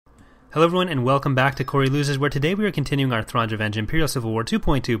Hello everyone and welcome back to Corey Loses, where today we are continuing our Thrawn's Revenge Imperial Civil War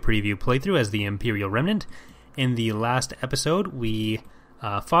 2.2 preview playthrough as the Imperial Remnant. In the last episode, we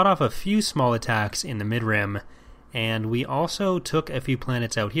fought off a few small attacks in the Mid-Rim, and we also took a few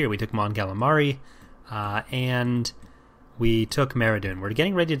planets out here. We took Mon Calamari, and we took Meridoon. We're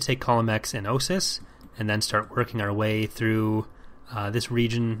getting ready to take Column X and Osis, and then start working our way through this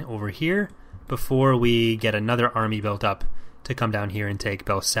region over here before we get another army built up to come down here and take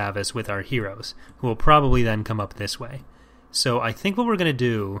Belsavis with our heroes, who will probably then come up this way. So I think what we're going to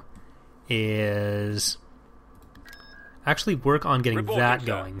do is actually work on getting that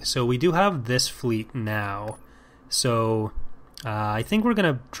going. So we do have this fleet now. So I think we're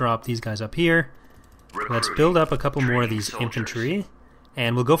going to drop these guys up here. Let's build up a couple more of these infantry,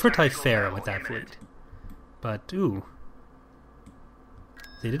 and we'll go for Typhera with that fleet. But, ooh.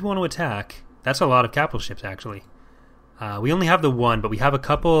 They did want to attack. That's a lot of capital ships, actually. We only have the one, but we have a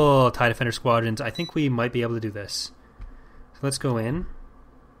couple TIE Defender squadrons. I think we might be able to do this. So let's go in.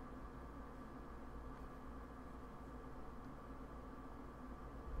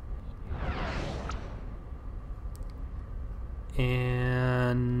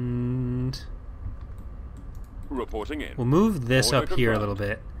 And reporting in. We'll move this up here a little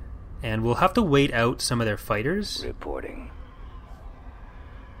bit. And we'll have to wait out some of their fighters. Reporting.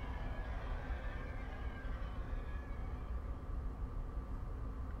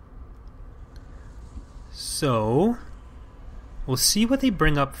 So, we'll see what they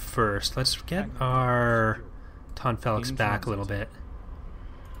bring up first. Let's get our Tonfelix back a little bit.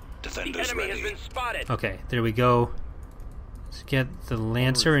 Defenders ready. Okay, there we go. Let's get the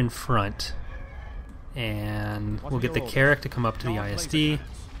Lancer in front. And we'll get the Carrack to come up to the ISD.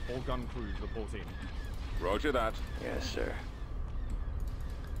 Roger that. Yes, sir.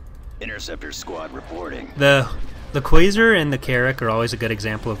 Interceptor squad reporting. The Quasar and the Carrack are always a good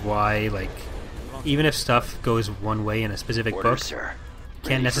example of why, like, even if stuff goes one way in a specific book, sir.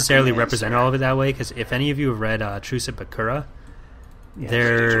 Can't necessarily represent all of it that way, because if any of you have read Truce at Bakura,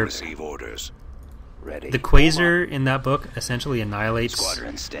 they're... Orders. Ready. The Quasar in that book essentially annihilates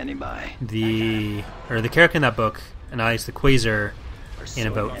Squadron standing by. the Carrack in that book annihilates the Quasar in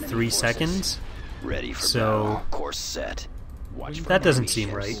about 3 seconds. Ready for so battle. Course set. That doesn't seem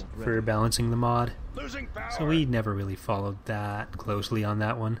right for balancing the mod. So we never really followed that closely on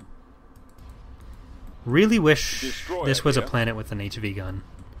that one. Really wish this was a planet with an HV gun.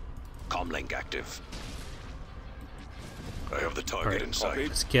 Comlink active. I have the target in sight.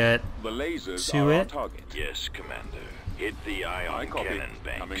 Let's get The lasers to are our it. target. Yes, Commander. Hit the ion Copy. cannon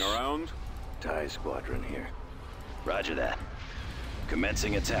banks. Coming around. TIE squadron here. Roger that.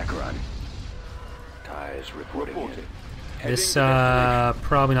 Commencing attack run. TIEs reporting in. This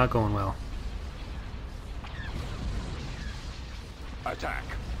probably not going well. Attack.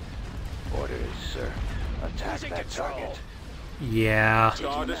 Orders, sir. Attack that target. Yeah.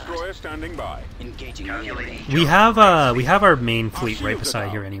 Star Destroyer standing by. Engaging the enemy. We have our main fleet right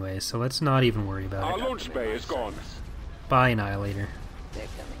beside here anyways, so let's not even worry Our about it. launch bay is gone. Bye, Annihilator. They're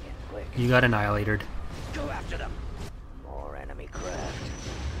coming in quick. You got annihilated. Go after them. More enemy craft.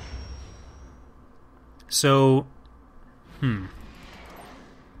 So,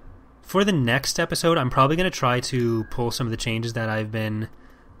 for the next episode, I'm probably going to try to pull some of the changes that I've been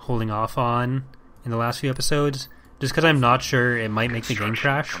holding off on in the last few episodes, just because I'm not sure it might make the game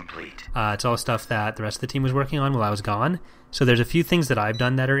crash. It's all stuff that the rest of the team was working on while I was gone. So there's a few things that I've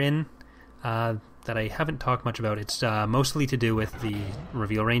done that are in that I haven't talked much about. It's mostly to do with the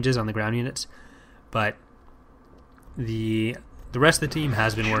reveal ranges on the ground units, but the rest of the team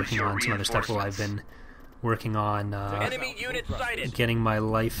has been working on some other stuff while I've been working on getting my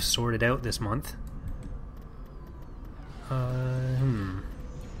life sorted out this month.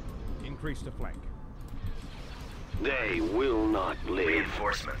 Increase the flank. They will not live.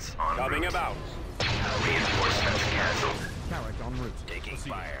 Reinforcements on Coming route. about. Reinforcements cancelled. Carrack en route. Taking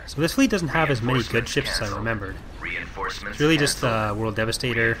fire. So this fleet doesn't have as many good ships as I remembered. Reinforcements It's really just cancelled. the World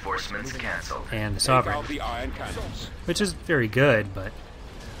Devastator Reinforcements cancelled. and the Take Sovereign, out the iron cannons. which is very good, but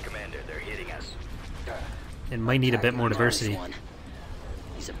Commander, they're hitting us. it might need a bit more diversity.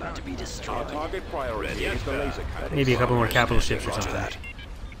 He's about to be Our destroyed. target priority is the laser cannon. Maybe a couple more capital ships or something.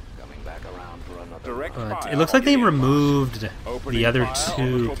 Coming back around for another. Direct But fire it looks like they on unit removed Opening the other fire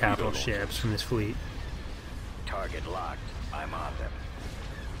on the 2 torpedo capital launchers. ships from this fleet. Target locked. I'm on them.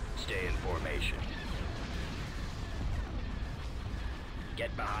 Stay in formation.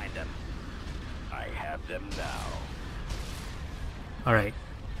 Get behind them. I have them now. Alright.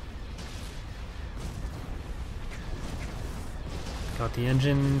 Got the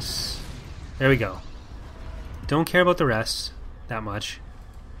engines. There we go. Don't care about the rest that much.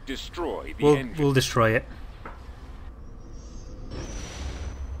 Destroy the We'll engine. destroy it.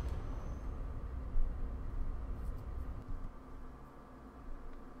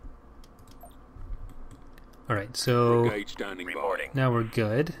 Alright, so Brigade standing by. Reporting. now we're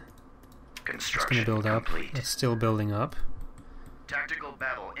good. It's Construction gonna build up. complete. It's still building up. Tactical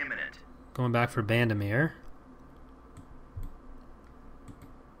battle imminent. Going back for Bandamere.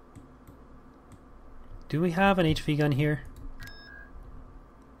 Do we have an HV gun here?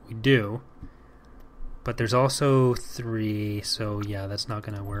 We do. But there's also 3, so yeah, that's not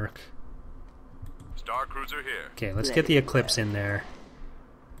gonna work. Star Cruiser here. Okay, let's get the Eclipse in there.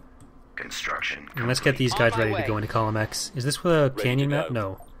 Construction And let's get these guys On my ready to way. go into Column X. Is this the to canyon go. map?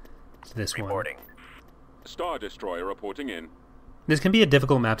 No. It's this one. Reporting. Star Destroyer reporting in. This can be a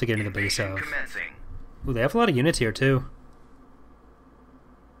difficult map to get into the base Invasion of. commencing. Ooh, they have a lot of units here too.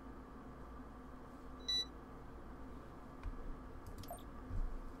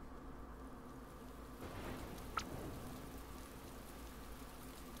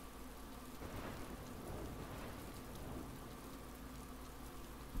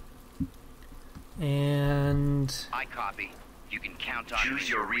 And I copy. You can count on Choose me.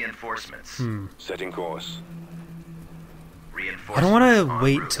 your reinforcements. Setting course. Reinforcements. I don't want en to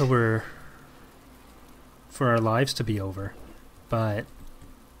wait route. till we're for our lives to be over, but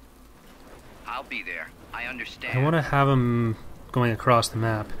I'll be there. I understand. I want to have them going across the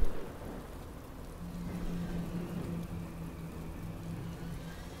map.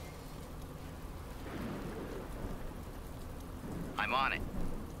 I'm on it.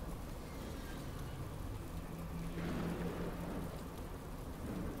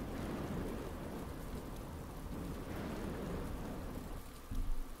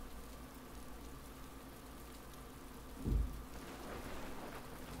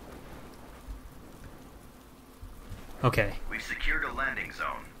 Okay, We've secured a landing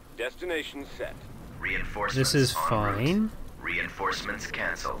zone. Destination set. Reinforcements. this is en fine. route. Reinforcements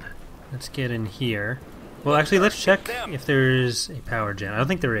cancelled. Let's get in here. Well, actually, let's check if there's a power gen. I don't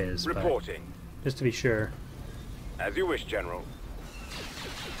think there is, but Reporting. just to be sure. As you wish, General.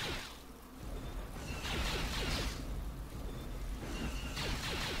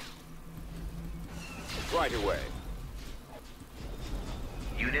 Right away.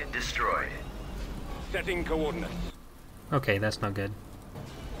 Unit destroyed. Setting coordinates. Okay, that's not good.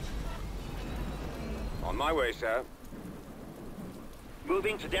 On my way, sir.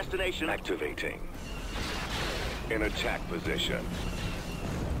 Moving to destination. Activating. In attack position.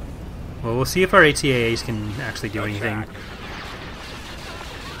 Well, we'll see if our ATAAs can actually do anything. Attack.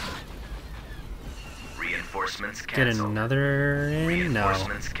 Reinforcements Get cancelled. another in? No.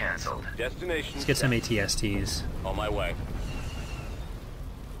 Reinforcements cancelled. Destination Let's get some set. ATSTs. On my way.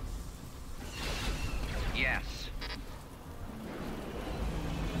 Yes.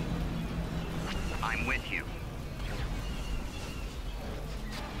 I'm with you.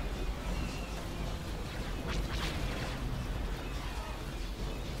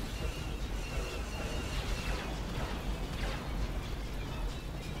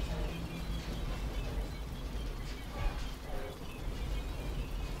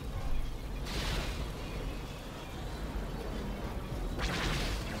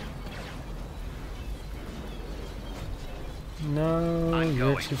 No, I'm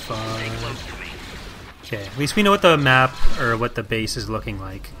you're going. too Stay far. close to me. Okay, at least we know what the map or what the base is looking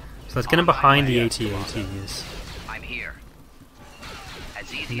like. So let's get them behind the ATATs. I'm here.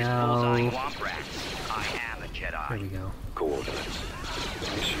 As easy Now- as bullseye womp rats. I am a Jedi. There we go. Coordinates.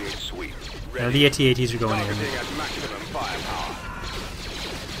 Initiate sweep. Now the ATATs are going in. Targeting at maximum firepower.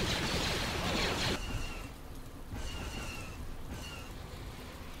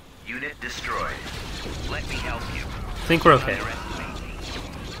 Unit destroyed. Let me help you. I think we're okay. Underestimate me.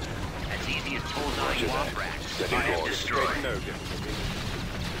 As easy as bullseye womp rats. Setting Unit course. destroyed. Take no difficulty.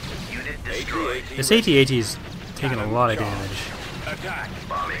 Unit destroyed. AT-AT This ready. ATAT's taking a lot of damage. Attack.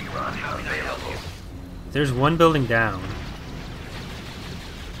 Bombing run available. There's one building down.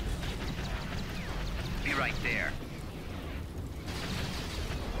 Be right there.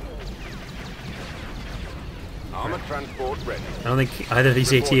 Armor transport ready. I don't think either of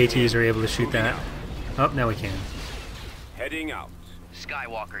these ATATs are able to shoot that. Oh, now we can. Heading out.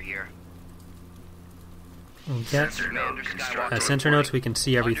 Skywalker here. We'll get Sensor node Commander constructed. Skywalker. center notes. We can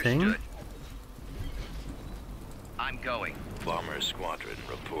see everything. Understood. I'm going. Bomber Squadron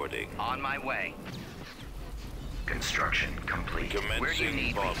reporting. On my way. Construction complete. Where do you Commencing need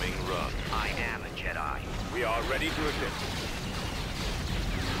me? bombing run. I am a Jedi. We are ready to assist.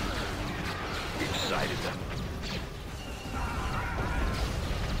 We've sighted them.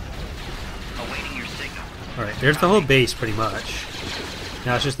 Awaiting your signal. Alright, there's the whole base pretty much.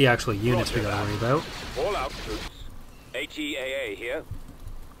 Now it's just the actual units we gotta worry about. All out troops. ATAA here.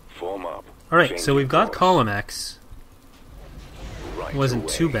 Form up. Alright, so Changing we've got course. Column X. Right Wasn't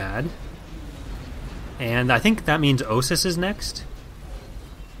away. too bad. And I think that means Osis is next.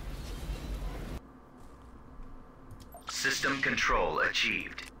 System control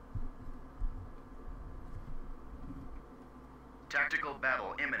achieved. Tactical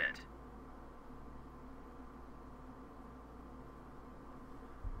battle imminent.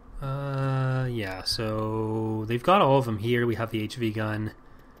 Yeah, so they've got all of them here. We have the HV gun.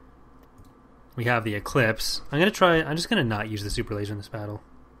 We have the Eclipse. I'm just gonna not use the super laser in this battle.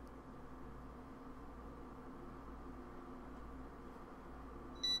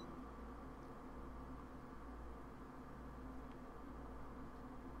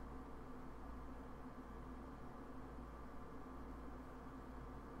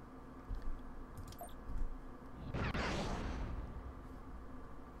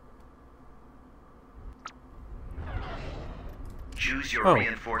 Choose your Oh,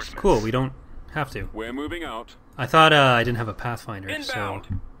 reinforcements. cool. We don't have to. We're moving out. I thought I didn't have a Pathfinder, so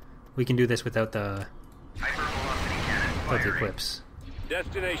Inbound. we can do this without the Hypervelocity cannon without the firing. Eclipse.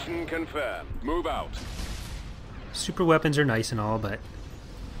 Destination confirmed. Move out. Super weapons are nice and all, but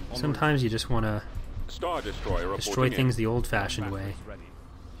sometimes you just want to Star Destroyer reporting destroy in. things the old-fashioned way. Batteries ready.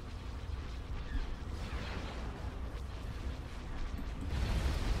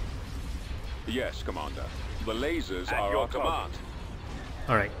 Yes, Commander. The lasers At are your our command.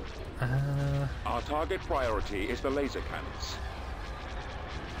 All right. Our target priority is the laser cannons.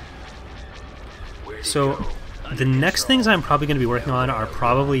 Where to So go? the next things I'm probably going to be working on are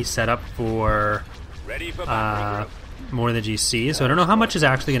probably set up for Ready for battle. more of the GC. So I don't know how much is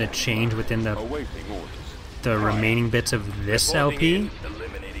actually going to change within Awaiting orders. the remaining bits of this LP.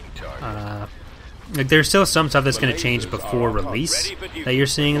 Eliminating target. Like there's still some stuff that's going to change before release that you're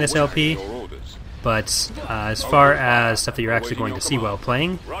seeing in this LP. Your orders. But as far as stuff that you're actually going to see while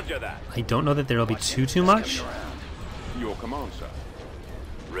playing, Roger that. I don't know that there'll be too much. Your command, sir.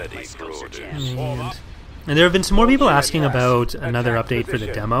 Ready for orders. And there have been some more people asking about another update for the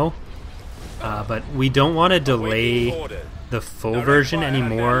demo, but we don't want to delay the full version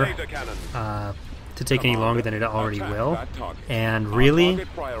anymore to take any longer than it already will. And really,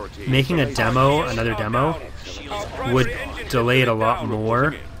 making a demo, another demo, would delay it a lot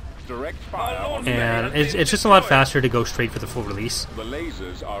more. Direct fire on And it's just a lot faster to go straight for the full release. the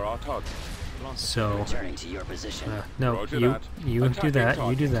lasers are our target. So, Returning to your position. no, Roger you that. you Attack do that,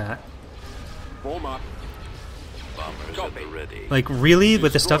 target. you do that. Form up. Bombers at the ready. Like really,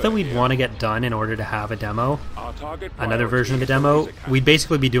 with the stuff that we'd want to get done in order to have a demo, Our target another priority version of the is demo, laser cannons. we'd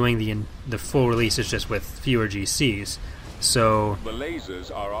basically be doing the full release. It's just with fewer GCs. So The lasers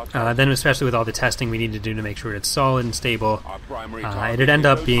are our target. then, especially with all the testing we need to do to make sure it's solid and stable, Our primary target it'd end is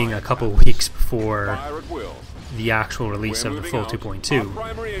up those being a mines. couple weeks before Fire at will. the actual release We're of the moving full out. 2.2, Our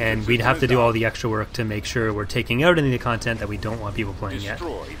primary and engine we'd have to system do is all down. the extra work to make sure we're taking out any of the content that we don't want people playing yet,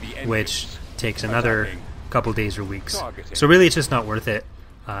 Destroy the engines. which takes another Attacking. couple days or weeks. Targeting. So really, it's just not worth it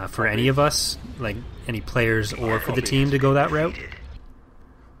for any of us, like any players or for the team, to go that route, Defeated.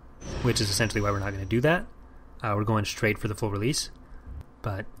 which is essentially why we're not going to do that. We're going straight for the full release.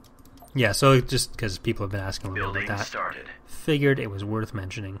 But yeah, so just because people have been asking a little bit Building about that, started. figured it was worth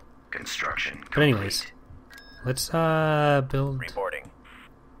mentioning. Construction complete. But anyways, let's build. Reporting.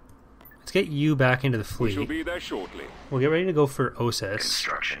 Let's get you back into the We shall fleet. be there shortly. We'll get ready to go for Osis.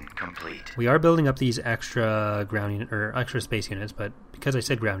 Construction complete. We are building up these extra ground unit or extra space units, but because I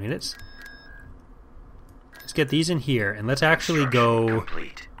said ground units, let's get these in here and let's actually Construction go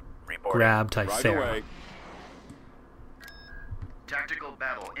complete. Reporting. grab Right Typhera. away. Tactical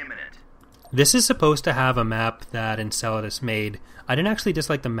battle imminent. This is supposed to have a map that Enceladus made. I didn't actually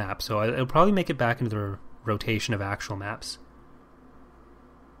dislike the map, so it'll probably make it back into the rotation of actual maps.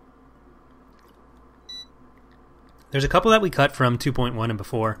 There's a couple that we cut from 2.1 and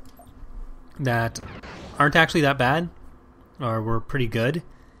before that aren't actually that bad, or were pretty good.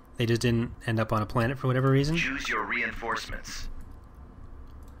 They just didn't end up on a planet for whatever reason. So Choose your reinforcements.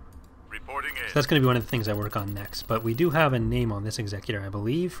 Reporting in. that's going to be one of the things I work on next. But we do have a name on this Executor, I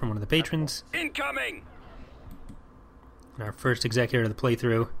believe, from one of the patrons. Incoming! Our first Executor of the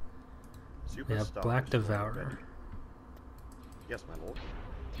playthrough. We have Superstar Black Destroyer Devourer. ready. Yes, my lord.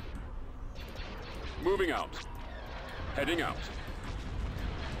 Moving out. Heading out.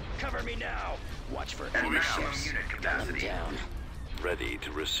 Cover me now. Watch for At enemies. maximum unit capacity. Down. Ready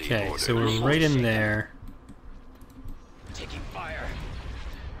to receive Okay, orders. so we're right in there. Taking fire.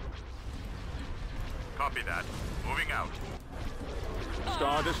 Copy that. Moving out.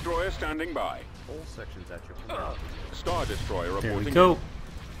 Star Destroyer standing by. All sections at your command. Star Destroyer There reporting. we go.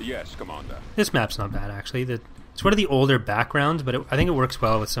 in. Yes, Commander. This map's not bad, actually. It's one of the older backgrounds, but I think it works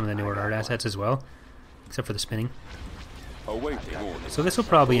well with some of the newer art assets as well, except for the spinning. Awaiting orders. So this will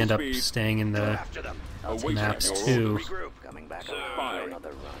probably end up staying in the Awaiting maps your too. orders. Coming back Fire. on another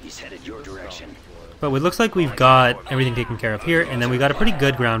run. He's headed your direction. But it looks like we've got everything taken care of here, and then we got a pretty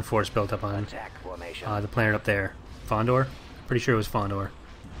good ground force built up on Attack formation. the planet up there. Fondor? Pretty sure it was Fondor.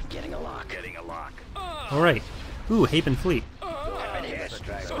 Getting a lock. Getting a lock. Alright. Ooh, Hapen Fleet. Been hit.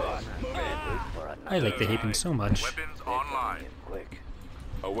 I like the Hapen so much. Weapons online. Quick.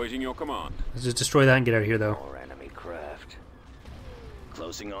 Awaiting your command. Let's just destroy that and get out of here, though. More enemy craft.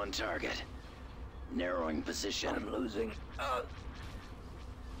 Closing on target. Narrowing position. I'm losing.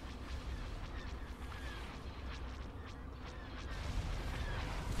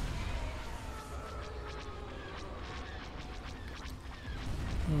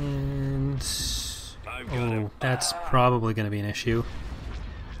 And... I've got oh, him. that's probably going to be an issue.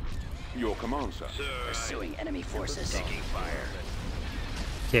 Your command, sir. Pursuing enemy forces. Taking fire.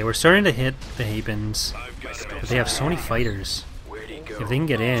 Okay, we're starting to hit the Hapens, I've got him. but they have so many fighters. Where'd he go? If they can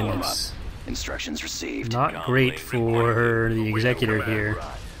get in, it's Instructions received. not great for the Executor here.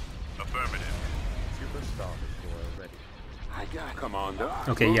 Affirmative. Super Star Destroyer ready. I got Commander.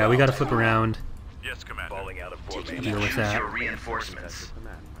 Okay, yeah, we got to flip around. Yes, Commander. Falling out of formation. Deal with Choose that. your reinforcements.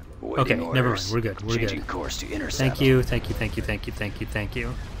 Command, my lord. Okay, Waiting never orders. mind. We're good. We're Changing good. course to intercept. Thank you, thank you, thank you, thank you, thank you, thank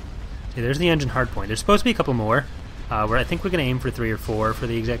you. Okay, there's the engine hardpoint. There's supposed to be a couple more. Where I think we're going to aim for 3 or 4 for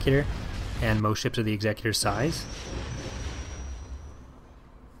the Executor, and most ships are the Executor's size.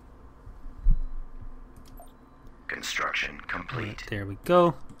 Construction complete. There we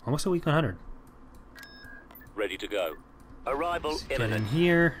go. Almost a week 100. Ready to go. Arrival Get in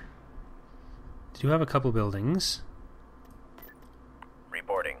here. Do have a couple buildings.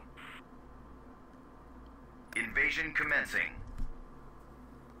 Reporting. Invasion commencing.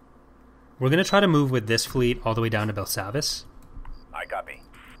 We're going to try to move with this fleet all the way down to Belsavis. I copy.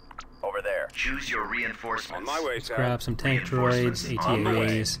 Over there. Choose your reinforcements. On my way, sir. Grab some tank droids, Reinforcements on the way.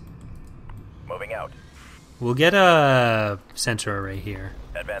 ATAs. Moving out. We'll get a sensor array here.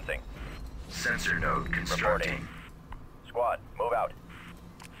 Advancing. Sensor node constructing. Reporting. Squad, move out.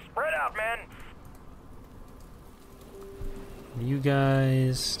 Spread out, men. You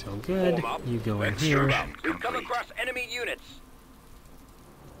guys, still good. Form up. You go in Let's here. shoot up. We've come across enemy units.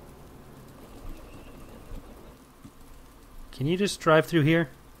 Can you just drive through here?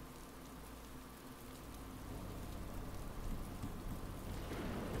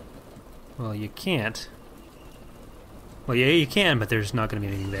 Well, you can't. Well, yeah, you can, but there's not going to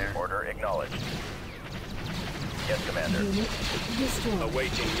be anything there. Order acknowledged. Yes, Commander.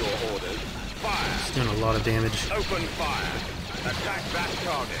 Awaiting your orders. Fire. It's doing a lot of damage. Open fire. Attack that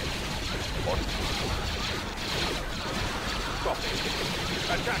target.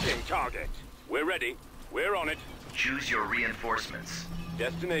 Copy. Attacking target. We're ready. We're on it. Choose your reinforcements.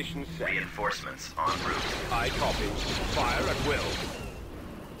 Destination set. Reinforcements en route. I copy. Fire at will.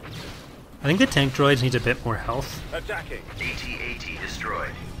 I think the tank droids needs a bit more health. Attacking. AT-AT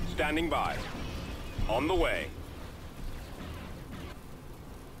destroyed. Standing by. On the way.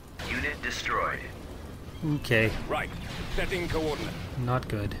 Unit destroyed. Okay, Right. Setting coordinate. not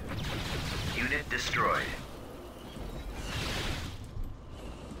good. Unit destroyed.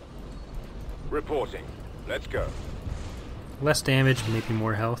 Reporting. Let's go. Less damage, maybe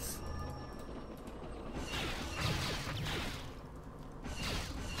more health.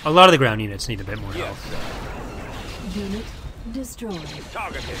 A lot of the ground units need a bit more Yes, health. sir. Unit destroyed.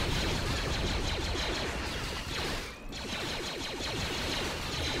 Targeting.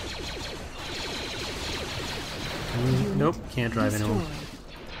 Nope, can't drive into them. Destroyed.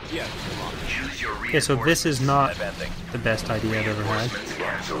 Yes, Commander. Choose your Okay, so this is not Advancing. the best idea I've ever had. reinforcements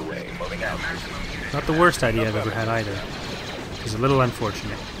cancelled. Moving out. Not the worst idea I've ever had either. It's a little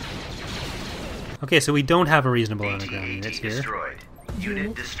unfortunate. Okay, so we don't have a reasonable amount of ground AT-AT units here. destroyed. Unit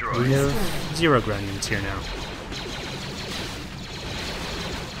We destroyed. have 0 ground units here now.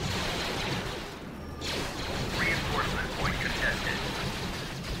 Reinforcement point contested.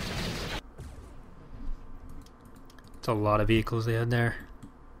 It's a lot of vehicles they had there.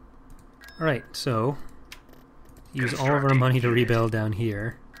 Alright, so use all of our money to rebuild down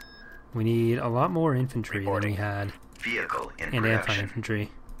here. We need a lot more infantry than we had, Vehicle in and production.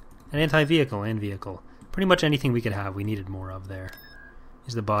 anti-infantry. And anti-vehicle and vehicle. Pretty much anything we could have, we needed more of there.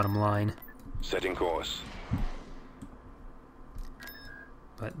 Is the bottom line. Setting course.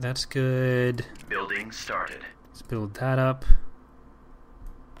 But that's good. Building started. Let's build that up.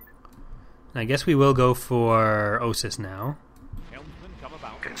 And I guess we will go for Osis now.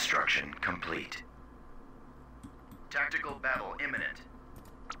 Construction complete. Tactical battle imminent.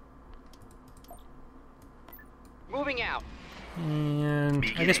 Moving out. And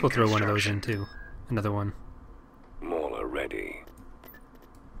I guess we'll throw one of those in too. Another one. Mauler ready.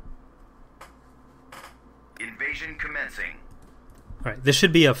 Invasion commencing. Alright, this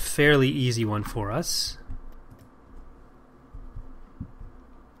should be a fairly easy one for us.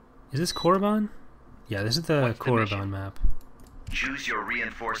 Is this Korriban? Yeah, this is the Korriban map. Choose your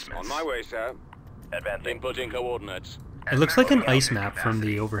reinforcements. On my way, sir. Advancing. Inputting coordinates. It looks like an ice map from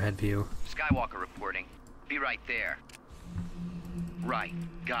the overhead view. Skywalker reporting. Be right there. Right.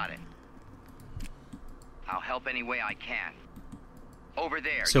 Got it. I'll help any way I can. Over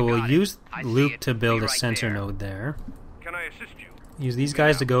there. So you we'll got it. use I see Luke it. to build Be a right sensor there. node there. Can I assist you? Use these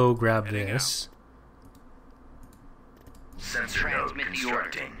guys to go grab this. Sensor node Transmit the order.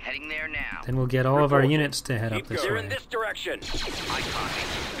 constructing. Heading there now. Then we'll get all of our units to head up this They're way. in this direction. I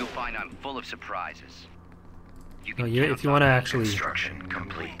copy. You'll find I'm full of surprises. You Oh, can you, count if you on want to me. actually... Construction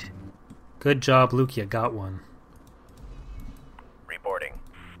complete. Good job, Luke, you got one. Reporting.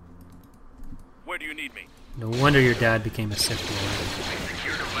 Where do you need me? No wonder your dad became a Sith Lord.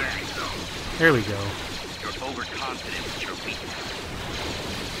 Secure the landing zone. There we go. You're overconfident with your weakness.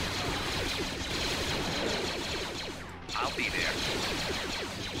 I'll be there.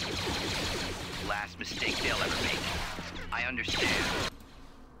 Last mistake they'll ever make. I understand.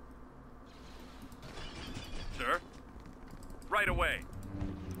 Sir? Right away.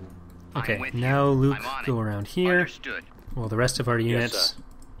 Okay, with you. now Luke, I'm on go it. around here. Understood. Well, the rest of our units sir.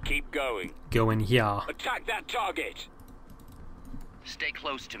 Keep going. go in here. Attack that target. Stay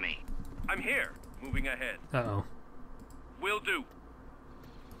close to me. I'm here. Moving ahead. Uh-oh. Will do.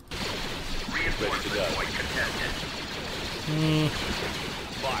 Reinforcement point contested.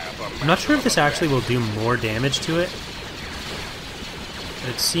 Fire from I'm not sure if this actually will do more damage to it, but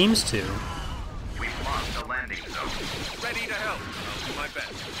it seems to. We've lost the landing zone. ready to help. I'll do my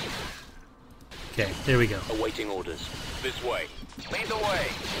best. Okay, there we go. Awaiting orders. This way. Lead the way.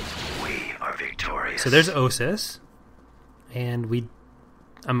 We are victorious. So there's Osis, and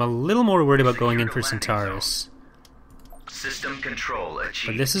I'm a little more worried about going in for Centaurus. System control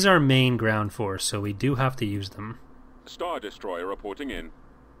achieved. But this is our main ground force, so we do have to use them. Star Destroyer reporting in.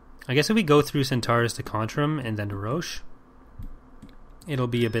 I guess if we go through Centaurus to Contrum and then to Roche, it'll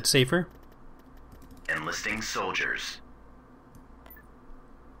be a bit safer. Enlisting soldiers.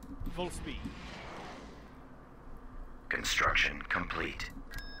 Full speed. Construction complete.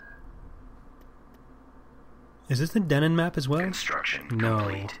 Is this the Denon map as well? Construction No.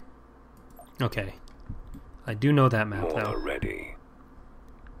 complete. Okay. I do know that map, Mauler though. ready.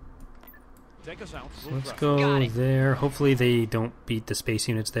 Take us out. So let's go there. Hopefully they don't beat the space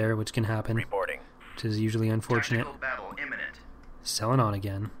units there, which can happen, Reporting. which is usually unfortunate. Tactical battle imminent. Selling on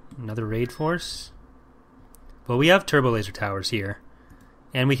again. Another raid force. Well, we have turbo laser towers here,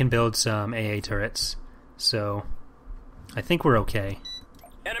 and we can build some AA turrets, so I think we're okay.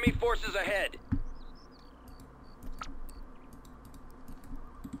 Enemy forces ahead.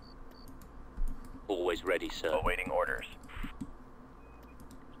 Always ready, sir. Awaiting orders.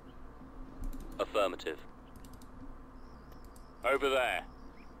 Affirmative. Over there.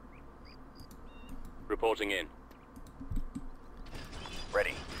 Reporting in.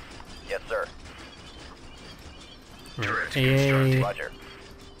 Ready. Yes, sir. Turret AA, constructed. Roger.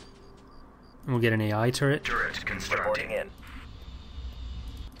 and we'll get an AI turret. Turret constructing. in.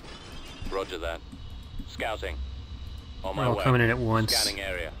 Roger that. Scouting. On my They're all way. coming in at once. Scanning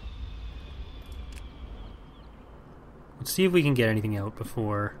area. Let's see if we can get anything out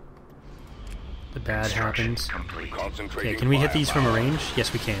before the bad Construction happens. complete. Concentrating Okay, can we hit these from a firepower. range?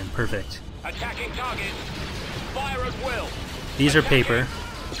 Yes, we can. Perfect. Attacking target. Fire at will. These are paper.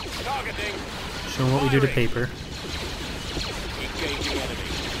 Targeting. Show 'em what we do to paper. Engaging enemy.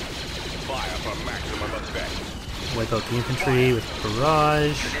 Fire for maximum effect. Wipe out the infantry with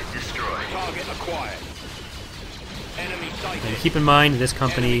barrage. Unit destroyed. Target acquired. Enemy sighted. And keep in mind, this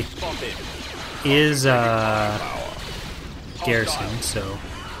company Enemy spotted. is Power. garrison, so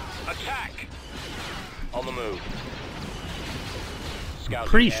Attack. On the move. Scouting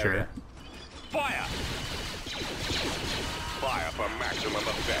pretty area. sure. Fire. Fire for maximum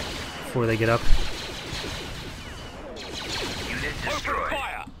effect. Before they get up. Unit Open destroyed.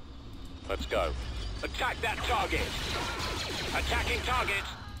 fire. Let's go. Attack that target. Attacking target.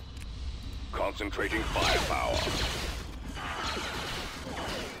 Concentrating firepower.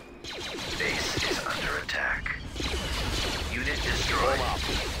 Base is under attack. Unit Warm destroyed. up.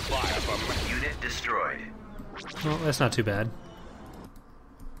 Fire for Unit destroyed. Well, that's not too bad.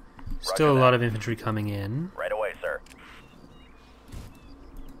 Still a lot of infantry coming in. Right away, sir.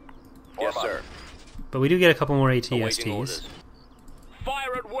 But we do get a couple more Awaiting ATSTs. orders.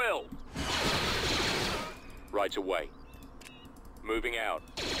 Fire at will! Right away. Moving out.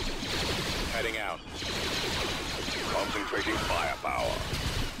 Heading out. Concentrating firepower.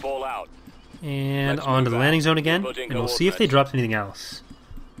 Fall out. And Let's on to move the out. landing zone again, Inputting and we'll see if they coordinates. dropped anything else.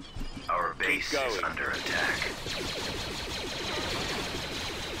 Our base is going. under attack.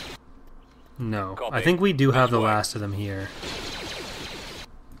 No. Copy. I think we do have This the way. last of them here.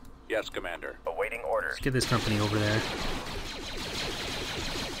 Yes, Commander. Awaiting orders. Let's get this company over there.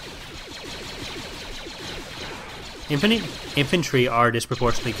 Infantry are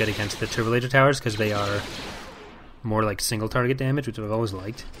disproportionately good against the turbolaser towers because they are more like single target damage, which I've always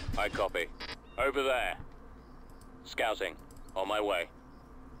liked. I copy. Over there. Scouting. On my way.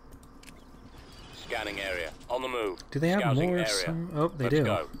 Scanning area. On the move. Do they have Scouting more? area. Oh, they Let's do.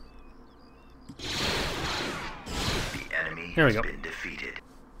 go. The enemy There we has go. been defeated.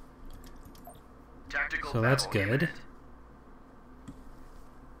 Tactical So that's battle good. unit.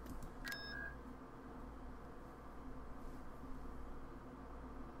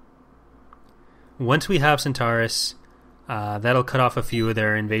 Once we have Centaurus, that'll cut off a few of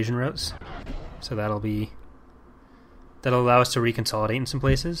their invasion routes. So that'll allow us to reconsolidate in some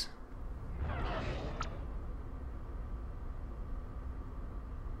places.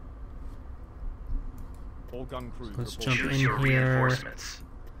 All gun crews Let's report. jump Choose in your here. reinforcements.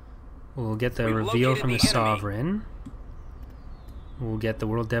 We'll get the We've reveal located from the the enemy. Sovereign. We'll get the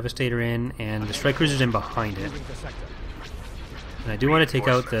World Devastator in, and the strike cruiser's in behind it. Moving to sector. And I do want to take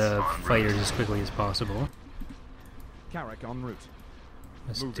out the Reinforcements en fighters route. as quickly as possible. Carrack en route.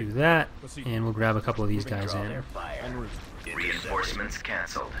 Let's Moving. do that, Proceed. and we'll grab a couple of these Moving. guys Draw in. their En route. Reinforcements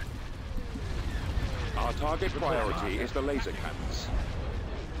cancelled. Our target priority is the laser cannons.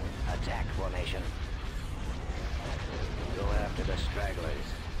 Attack formation. Go after the stragglers.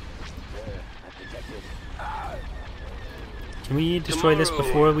 I've detected. Can we destroy this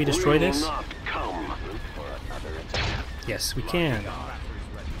before we destroy this? Route for another attack. Yes, we can.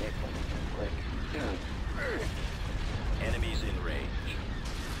 Enemies in range.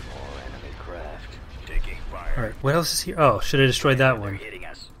 More enemy craft. Taking fire. Alright, what else is here? Oh, should have destroyed that one. Hitting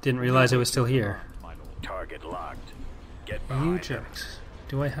us. Didn't realize it was still here. Target locked. Get You behind. jerks.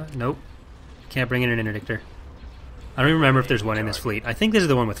 Do I have... Nope. Can't bring in an interdictor. I don't even remember if there's one in this fleet. I think this is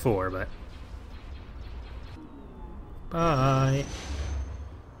the one with 4, but... Bye.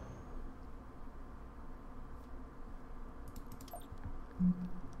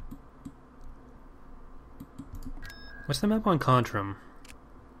 What's the map on Contrum?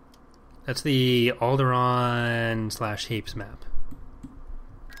 That's the Alderaan/Hapes map.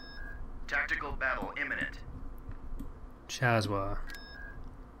 Tactical battle imminent. Chazwa.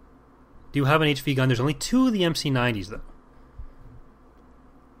 Do you have an HV gun? There's only 2 of the MC-90s, though.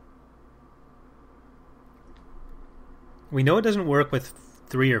 We know it doesn't work with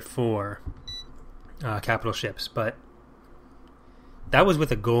 3 or 4 capital ships, but that was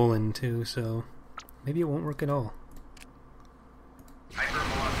with a Golan, too, so maybe it won't work at all.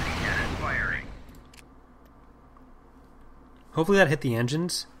 Hypervelocity cannon firing. Hopefully that hit the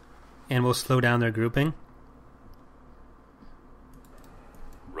engines, and will slow down their grouping.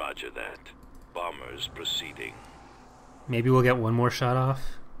 Roger that. Bombers proceeding. Maybe we'll get one more shot off.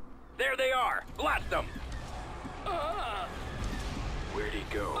 There they are! Blast them! Where'd he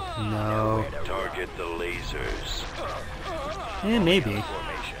go? No. Target the lasers. Maybe.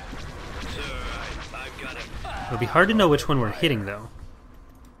 Formation. Sir, I've got him. It'll be hard to know which one we're hitting, though.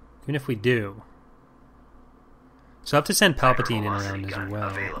 Even if we do. So I'll have to send Palpatine in around Hypervelocity as gun well.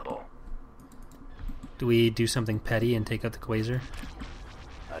 available. Do we do something petty and take out the Quasar?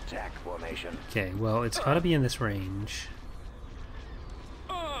 Attack formation. Okay, well, it's gotta be in this range.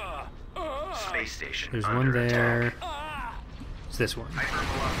 Space station There's under one there. attack. It's this one.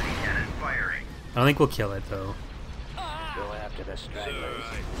 Hypervelocity cannon firing. I don't think we'll kill it, though. Go after the stragglers.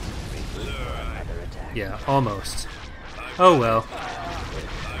 Regroup for another attack. Yeah, almost. Oh well.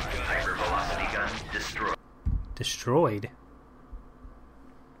 Hypervelocity gun destroyed. Destroyed.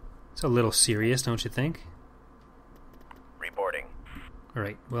 It's a little serious, don't you think? Reporting.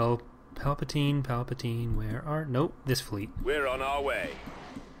 Alright, well, Palpatine, where are... Nope, this fleet. We're on our way.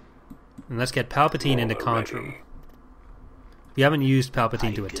 And let's get Palpatine into Already. Contrum. We haven't used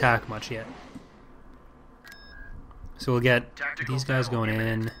Palpatine to attack much yet. So we'll get Tactical these guys battle going in.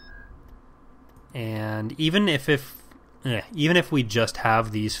 imminent. And even if we just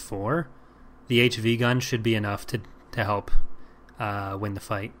have these 4, the HV gun should be enough to help win the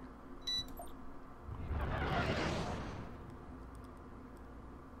fight.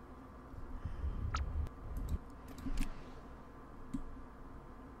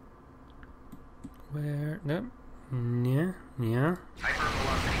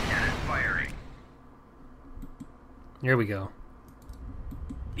 Here we go.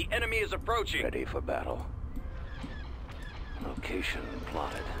 The enemy is approaching. Ready for battle. Location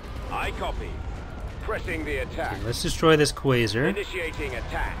plotted. I copy. Pressing the attack. Let's destroy this quasar. Initiating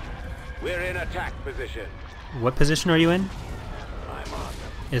attack. We're in attack position. What position are you in? I'm on.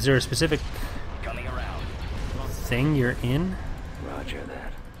 Is there a specific Coming around. thing you're in? Roger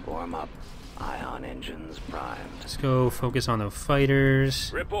that. Warm up. Ion engines primed. Let's go focus on the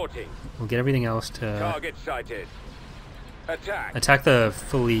fighters. Reporting. We'll get everything else to Target sighted. Attack. attack the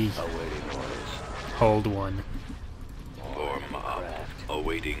fully Awaiting orders. hulled one. Form up.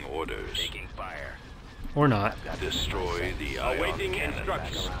 Awaiting orders. Taking fire. Or not. Destroy the ion Awaiting cannon.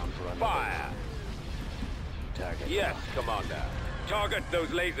 instructions. Around for another Fire. target. Yes, Commander. Target those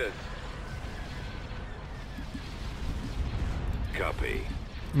lasers. Copy.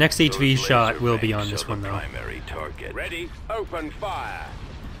 Next HV shot will be on this one though. Primary target. Ready? Open fire.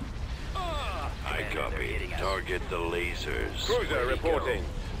 I copy. Target the lasers. Cruiser reporting.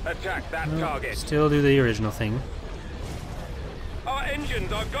 Attack that target. Still do the original thing. Our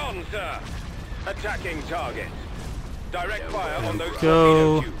engines are gone, sir. Attacking target. Direct fire on those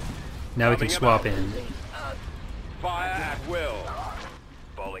Go. torpedo tubes. Now we can swap in. Fire at will.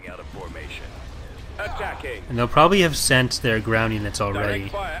 Falling out of formation. Attacking. And they'll probably have sent their ground units already.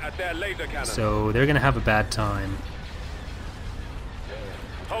 Direct fire at their laser cannon. So they're going to have a bad time.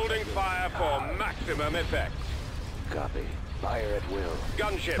 Holding fire for maximum effect. Copy. Fire at will.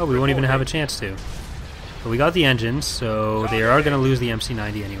 Gunship. Oh, we won't even have a reporting. chance to. But we got the engines, so they are going to lose the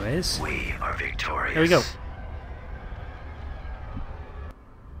MC-90 anyways. We are victorious. There we go.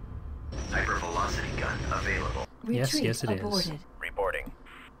 Hypervelocity gun available. Yes, Retreat yes it is. aborted. Reporting.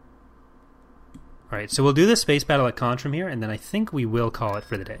 Alright, so we'll do the space battle at Con from here, and then I think we will call it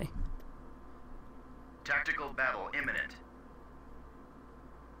for the day. Tactical battle imminent.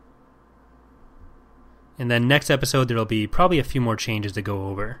 And then next episode, there'll be probably a few more changes to go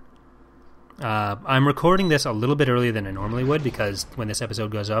over. I'm recording this a little bit earlier than I normally would, because when this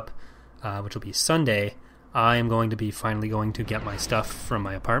episode goes up, which will be Sunday, I am going to be finally going to get my stuff from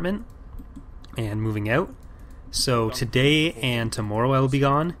my apartment and moving out. So today and tomorrow I will be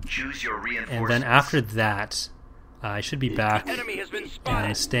gone, Choose your and reinforcements. then after that, I should be back Enemy has been and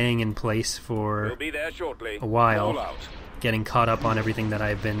spotted. staying in place for We'll be there shortly. a while, Roll out. getting caught up on everything that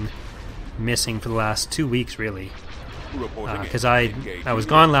I've been missing for the last 2 weeks, really. Reporting Because in. I Engaging was you.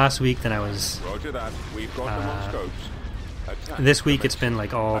 gone last week, then I was... Roger that. We've got them on scopes. Attack This week it's been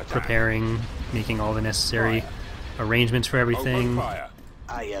like all Attack. preparing, making all the necessary arrangements for everything. Open fire.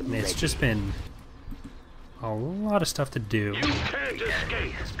 I am And it's ready. just been a lot of stuff to do. The enemy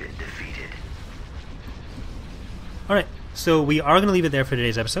has been defeated. Alright, so we are going to leave it there for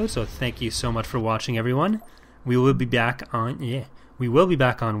today's episode, so thank you so much for watching, everyone. We will be back on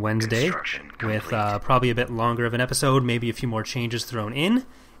Wednesday Construction with complete. probably a bit longer of an episode, maybe a few more changes thrown in,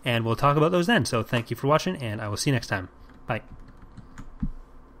 and we'll talk about those then. So thank you for watching, and I will see you next time. Bye.